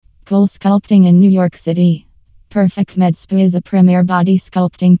Coolsculpting in New York City. Perfect Med Spa is a premier body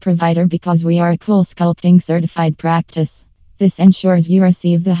sculpting provider because we are a Coolsculpting certified practice. This ensures you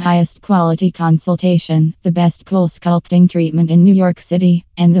receive the highest quality consultation, the best Coolsculpting treatment in New York City,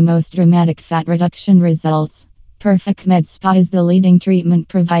 and the most dramatic fat reduction results. Perfect Med Spa is the leading treatment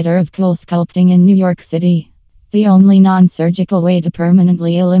provider of Coolsculpting in New York City. The only non-surgical way to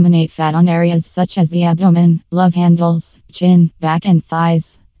permanently eliminate fat on areas such as the abdomen, love handles, chin, back and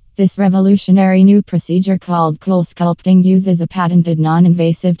thighs. This revolutionary new procedure called Coolsculpting uses a patented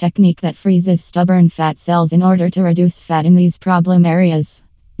non-invasive technique that freezes stubborn fat cells in order to reduce fat in these problem areas.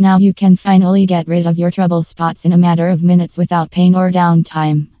 Now you can finally get rid of your trouble spots in a matter of minutes without pain or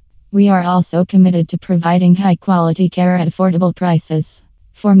downtime. We are also committed to providing high-quality care at affordable prices.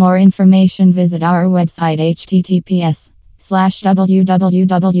 For more information, visit our website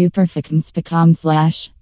https://www.perfectmspa.com/